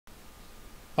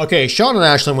Okay, Sean and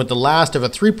Ashlyn with the last of a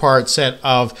three-part set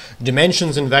of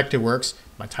Dimensions in Vectorworks.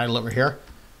 My title over here.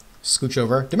 Scooch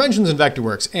over. Dimensions in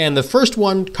Vectorworks. And the first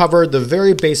one covered the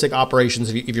very basic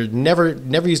operations. If you've never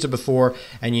used it before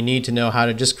and you need to know how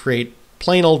to just create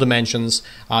plain old dimensions,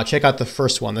 check out the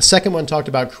first one. The second one talked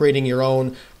about creating your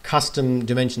own custom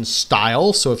dimension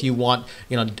style. So if you want,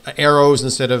 arrows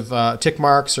instead of tick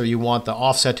marks, or you want the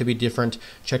offset to be different,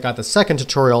 check out the second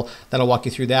tutorial. That'll walk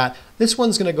you through that. This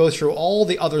one's going to go through all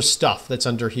the other stuff that's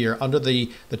under here, under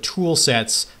the tool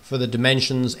sets for the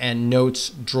dimensions and notes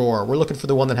drawer. We're looking for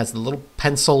the one that has the little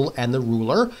pencil and the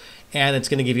ruler, and it's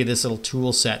going to give you this little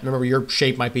tool set. Remember, your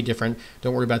shape might be different.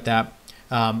 Don't worry about that.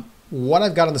 What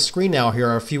I've got on the screen now here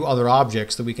are a few other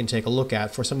objects that we can take a look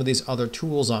at for some of these other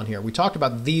tools on here. We talked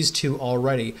about these two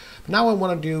already, but now I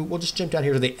want to do, we'll just jump down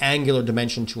here to the angular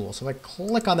dimension tool. So if I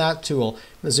click on that tool, I'm going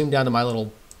to zoom down to my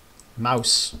little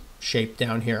mouse shape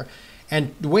down here.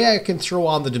 And the way I can throw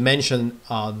on the dimension,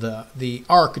 the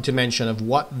arc dimension of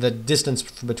what the distance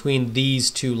between these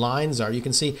two lines are, you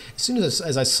can see as soon as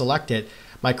I select it,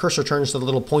 my cursor turns to the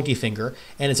little pointy finger,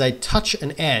 and as I touch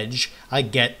an edge, I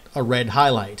get a red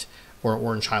highlight or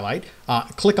orange highlight.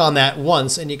 Click on that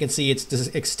once, and you can see it's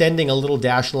just extending a little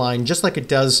dashed line just like it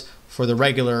does for the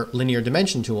regular linear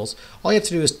dimension tools. All you have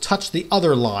to do is touch the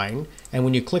other line, and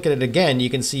when you click at it again, you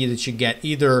can see that you get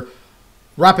either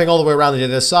wrapping all the way around to the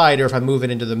other side, or if I move it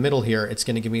into the middle here, it's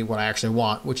going to give me what I actually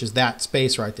want, which is that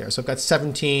space right there. So I've got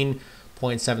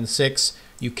 17.76.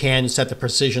 You can set the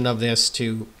precision of this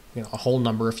to a whole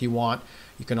number if you want.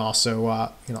 You can also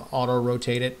auto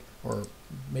rotate it or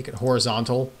make it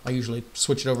horizontal. I usually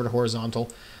switch it over to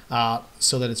horizontal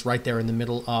so that it's right there in the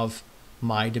middle of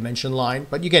my dimension line.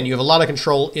 But again, you have a lot of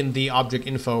control in the object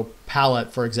info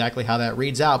palette for exactly how that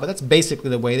reads out, but that's basically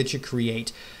the way that you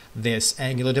create this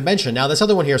angular dimension. Now this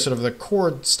other one here, sort of the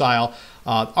chord style,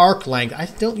 arc length, I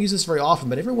don't use this very often,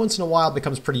 but every once in a while it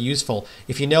becomes pretty useful.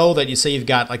 If you know that, you say you've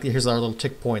got, like here's our little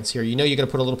tick points here, you're going to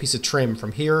put a little piece of trim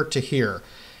from here to here,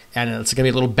 and it's going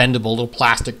to be a little bendable, little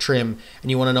plastic trim,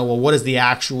 and you want to know, well, what is the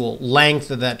actual length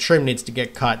that that trim needs to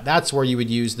get cut? That's where you would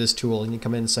use this tool, and you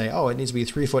come in and say, oh, it needs to be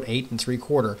 3'8"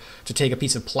 3/4" to take a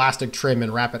piece of plastic trim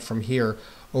and wrap it from here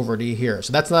over to here.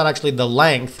 So that's not actually the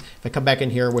length. If I come back in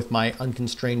here with my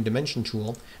unconstrained dimension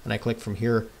tool and I click from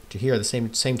here to here, the same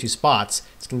two spots,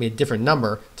 it's going to be a different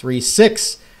number,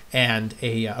 3/6 and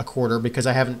a quarter, because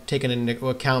I haven't taken into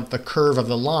account the curve of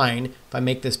the line. If I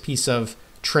make this piece of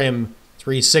trim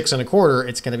 3/6 and a quarter,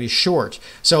 it's going to be short.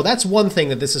 So that's one thing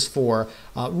that this is for.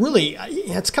 Really,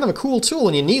 it's kind of a cool tool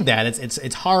when you need that.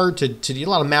 It's hard to do a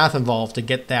lot of math involved to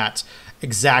get that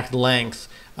exact length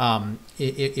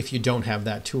if you don't have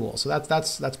that tool. So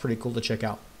that's pretty cool to check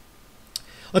out.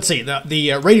 Let's see,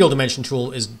 the radial dimension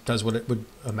tool does what it would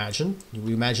imagine.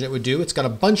 We imagine it would do. It's got a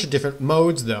bunch of different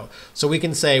modes though. So we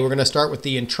can say we're going to start with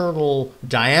the internal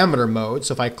diameter mode.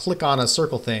 So if I click on a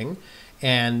circle thing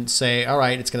and say, all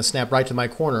right, it's going to snap right to my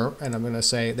corner, and I'm going to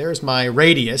say, there's my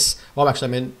radius. Well,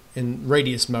 actually I'm in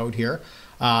radius mode here,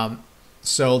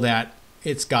 so that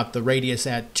it's got the radius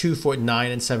at 2'9"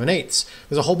 7/8".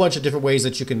 There's a whole bunch of different ways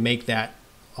that you can make that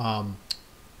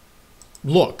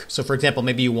look. So for example,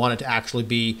 maybe you want it to actually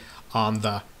be on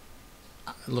the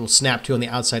little snap to on the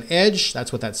outside edge.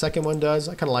 That's what that second one does.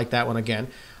 I kind of like that one again.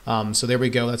 So there we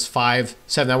go. That's 5,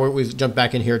 7. Now we've jumped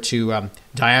back in here to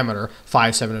diameter,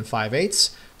 5, 7, and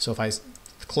 5/8. So if I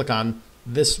click on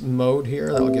this mode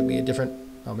here, that'll give me a different.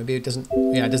 Oh, maybe it doesn't.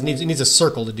 Yeah, it needs a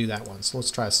circle to do that one. So let's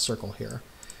try a circle here.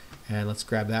 And let's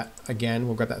grab that again.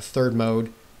 We'll grab that third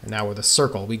mode. And now with a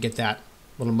circle, we get that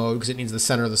little mode because it needs the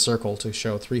center of the circle to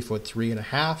show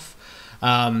 3'3½".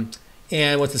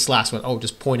 And what's this last one? Oh,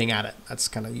 just pointing at it. That's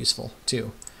kind of useful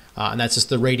too. And that's just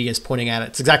the radius pointing at it.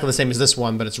 It's exactly the same as this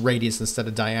one, but it's radius instead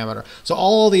of diameter. So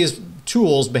all these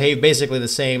tools behave basically the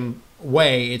same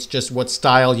way. It's just what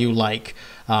style you like.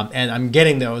 And I'm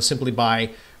getting those simply by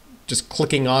just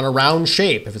clicking on a round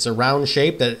shape. If it's a round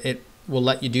shape that it will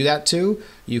let you do that too,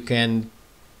 you can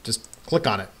just click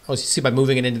on it. Oh, you see by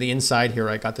moving it into the inside here,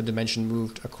 I got the dimension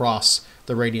moved across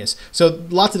the radius. So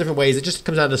lots of different ways. It just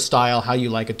comes down to style, how you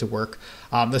like it to work.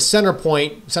 The center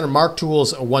mark tool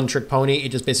is a one-trick pony. It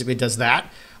just basically does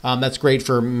that. That's great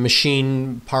for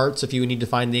machine parts if you need to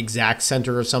find the exact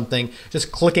center of something.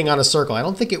 Just clicking on a circle. I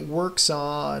don't think it works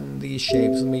on these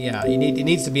shapes. Yeah, it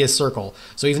needs to be a circle.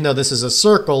 So even though this is a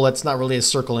circle, it's not really a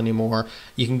circle anymore.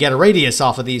 You can get a radius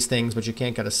off of these things, but you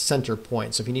can't get a center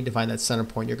point. So if you need to find that center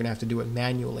point, you're going to have to do it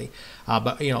manually.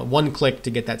 But one click to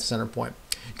get that center point.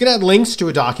 You can add links to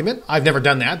a document. I've never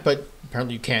done that, but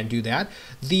apparently you can do that.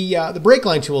 The break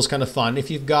line tool is kind of fun.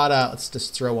 If you've got let's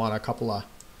just throw on a couple of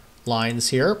lines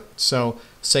here. So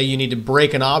say you need to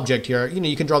break an object here,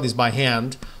 you can draw these by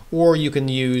hand, or you can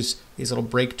use these little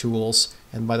break tools.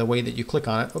 And by the way that you click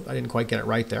on it, I didn't quite get it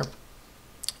right there.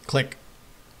 Click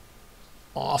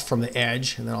off from the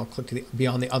edge, and then I'll click to be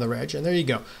on the other edge, and there you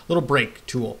go, little break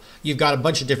tool. You've got a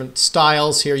bunch of different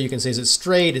styles here. You can say, is it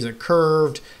straight, is it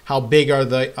curved, how big are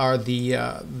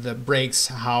the breaks,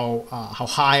 how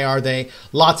high are they?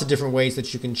 Lots of different ways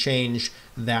that you can change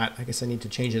that. I guess I need to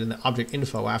change it in the object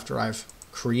info after I've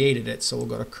created it. So we'll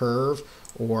go to curve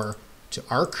or to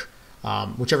arc.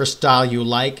 Whichever style you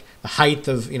like. The height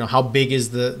of, how big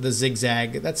is the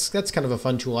zigzag. That's kind of a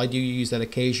fun tool. I do use that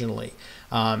occasionally.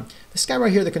 This guy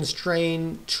right here, the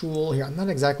constrain tool here, I'm not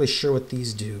exactly sure what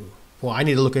these do. Well, I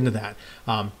need to look into that.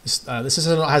 This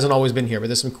hasn't always been here, but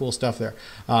there's some cool stuff there.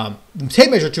 The tape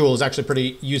measure tool is actually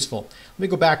pretty useful. Let me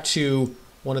go back to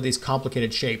one of these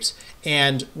complicated shapes,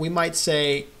 and we might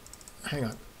say, hang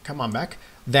on, come on back,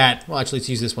 that, well, actually, let's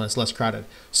use this one. It's less crowded.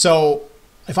 So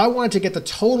if I wanted to get the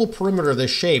total perimeter of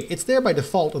this shape, it's there by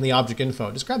default in the object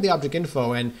info. Just grab the object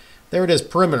info, and there it is,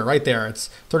 perimeter right there. It's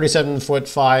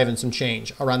 37'5" and some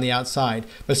change around the outside.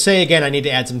 But say again, I need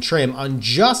to add some trim on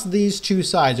just these two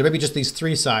sides, or maybe just these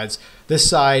three sides, this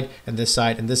side and this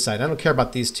side and this side. I don't care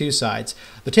about these two sides.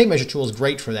 The tape measure tool is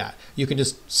great for that. You can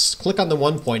just click on the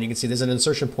one point. You can see there's an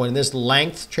insertion point, and there's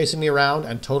length tracing me around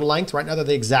and total length. Right now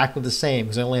they're exactly the same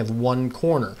because I only have one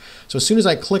corner. So as soon as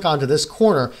I click onto this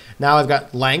corner, now I've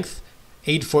got length,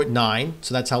 8'9",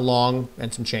 so that's how long,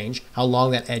 and some change, how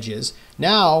long that edge is.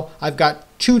 Now I've got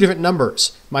two different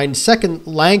numbers. My second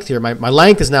length here, my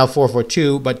length is now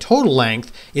 4'2", but total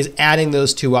length is adding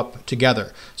those two up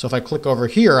together. So if I click over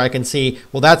here, I can see,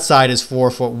 well, that side is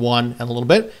 4'1" and a little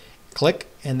bit. Click,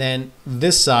 and then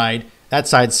this side, that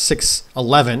side's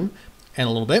 6'11" and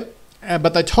a little bit.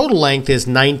 But the total length is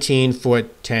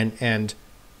 19'10" and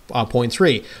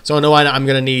 0.3. So I know I'm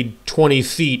going to need 20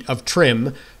 feet of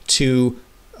trim to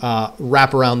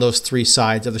wrap around those three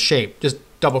sides of the shape. Just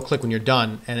double click when you're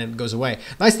done and it goes away.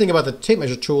 Nice thing about the tape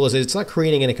measure tool is it's not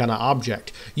creating any kind of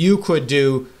object. You could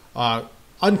do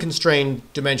unconstrained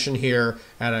dimension here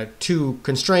at a 2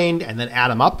 constrained and then add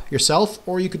them up yourself,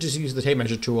 or you could just use the tape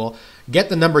measure tool, get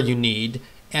the number you need,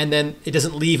 and then it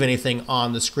doesn't leave anything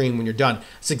on the screen when you're done.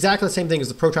 It's exactly the same thing as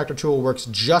the protractor tool. Works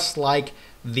just like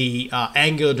the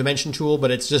angular dimension tool, but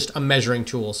it's just a measuring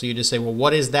tool. So you just say, well,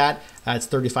 what is that? It's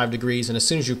 35 degrees, and as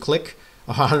soon as you click,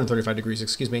 135 degrees,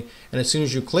 excuse me, and as soon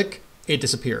as you click, it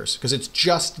disappears because it's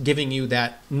just giving you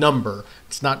that number.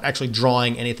 It's not actually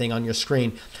drawing anything on your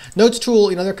screen. Notes tool,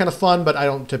 they're kind of fun, but I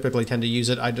don't typically tend to use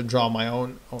it. I draw my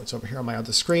own. Oh, it's over here on my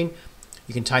other screen.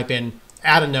 You can type in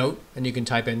add a note, and you can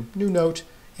type in new note,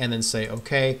 and then say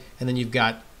OK, and then you've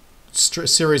got a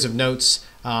series of notes.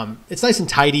 It's nice and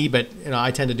tidy, but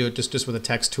I tend to do it just with a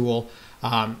text tool.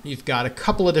 You've got a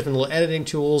couple of different little editing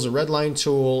tools, a redline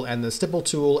tool and the stipple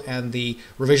tool and the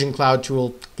revision cloud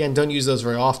tool. Again, don't use those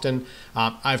very often.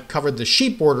 I've covered the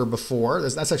sheet border before.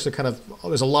 That's actually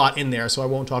there's a lot in there, so I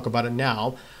won't talk about it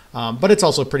now. But it's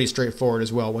also pretty straightforward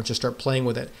as well once you start playing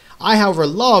with it. I, however,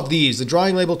 love these, the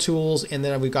drawing label tools, and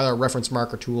then we've got our reference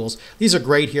marker tools. These are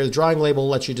great here. The drawing label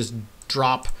lets you just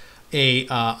drop a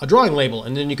drawing label,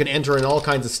 and then you can enter in all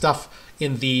kinds of stuff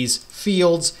in these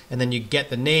fields, and then you get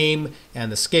the name,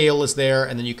 and the scale is there,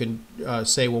 and then you can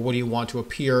say, well, what do you want to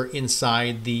appear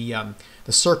inside the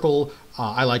circle?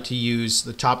 I like to use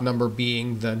the top number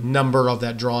being the number of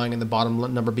that drawing, and the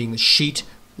bottom number being the sheet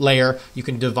layer. You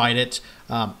can divide it.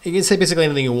 You can say basically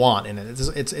anything you want in it.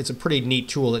 It's a pretty neat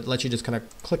tool. It lets you just kind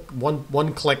of click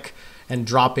one click and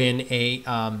drop in a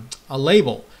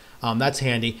label. That's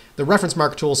handy. The reference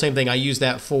marker tool, same thing. I use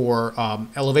that for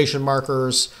elevation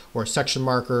markers or section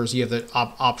markers. You have the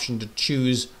option to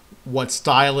choose what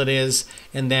style it is,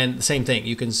 and then the same thing.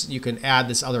 You can add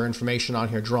this other information on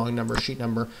here, drawing number, sheet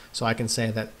number. So I can say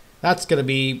that that's going to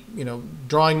be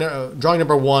drawing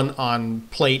number 1 on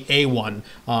plate A1,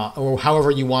 or however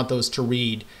you want those to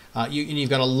read. You've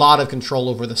got a lot of control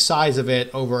over the size of it,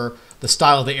 over the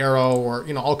style of the arrow, or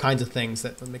all kinds of things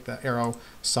that make the arrow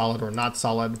solid or not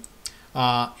solid.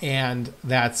 And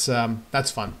that's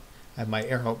fun. I have my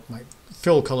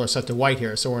fill color set to white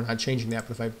here, so we're not changing that.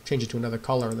 But if I change it to another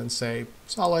color and then say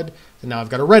solid, then now I've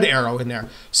got a red arrow in there.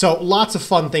 So lots of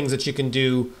fun things that you can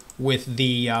do with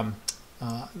the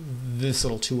this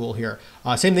little tool here.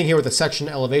 Same thing here with the section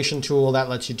elevation tool. That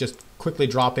lets you just quickly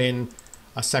drop in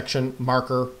a section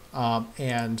marker,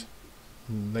 and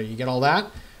there you get all that.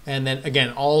 And then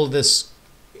again, all of this,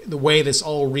 the way this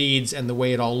all reads and the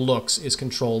way it all looks is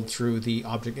controlled through the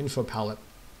object info palette.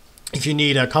 If you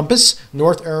need a compass,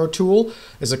 north arrow tool.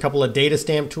 There's a couple of data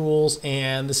stamp tools,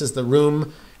 and this is the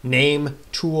room name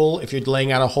tool. If you're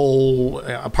laying out a whole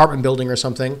apartment building or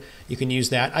something, you can use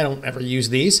that. I don't ever use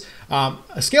these.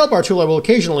 A scale bar tool I will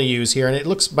occasionally use here, and it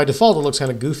looks, by default, it looks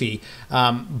kind of goofy,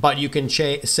 but you can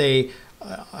say,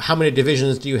 how many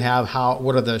divisions do you have?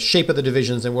 What are the shape of the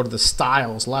divisions, and what are the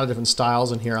styles? A lot of different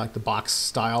styles in here, like the box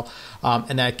style,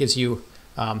 and that gives you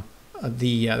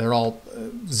they're all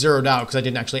zeroed out because I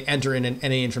didn't actually enter in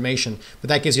any information. But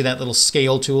that gives you that little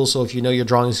scale tool. So if you know your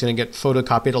drawing is going to get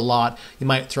photocopied a lot, you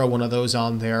might throw one of those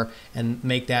on there and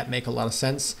make that make a lot of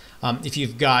sense. If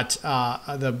you've got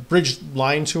the bridge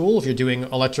line tool, if you're doing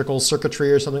electrical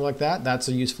circuitry or something like that, that's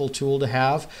a useful tool to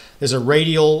have. There's a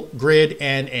radial grid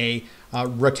and a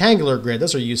rectangular grid.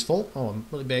 Those are useful. Oh, I'm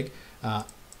really big.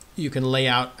 You can lay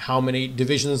out how many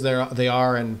divisions they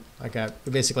are, and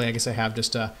basically, I guess I have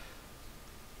just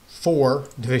 4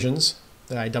 divisions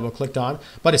that I double clicked on.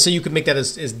 But so you can make that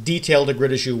as detailed a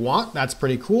grid as you want. That's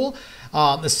pretty cool.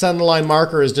 The center line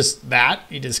marker is just that.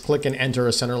 You just click and enter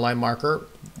a center line marker.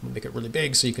 Make it really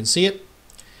big so you can see it.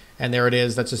 And there it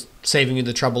is. That's just saving you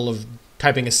the trouble of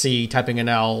typing a C, typing an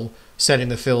L, setting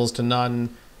the fills to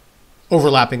none,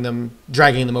 overlapping them,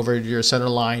 dragging them over to your center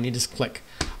line. You just click.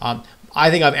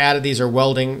 I think I've added these are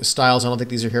welding styles. I don't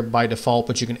think these are here by default,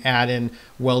 but you can add in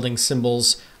welding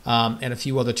symbols and a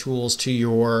few other tools to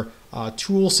your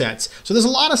tool sets. So there's a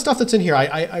lot of stuff that's in here.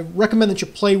 I recommend that you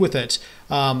play with it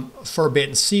for a bit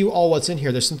and see all what's in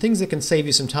here. There's some things that can save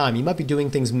you some time. You might be doing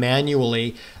things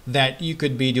manually that you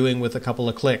could be doing with a couple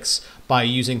of clicks by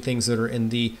using things that are in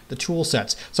the tool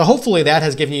sets. So hopefully that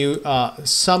has given you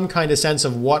some kind of sense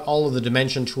of what all of the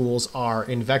dimension tools are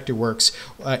in Vectorworks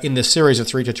in this series of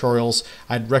 3 tutorials.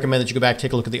 I'd recommend that you go back,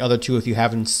 take a look at the other 2 if you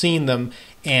haven't seen them,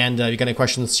 and if you got any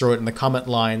questions, throw it in the comment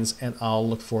lines, and I'll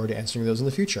look forward to answering those in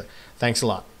the future. Thanks a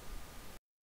lot.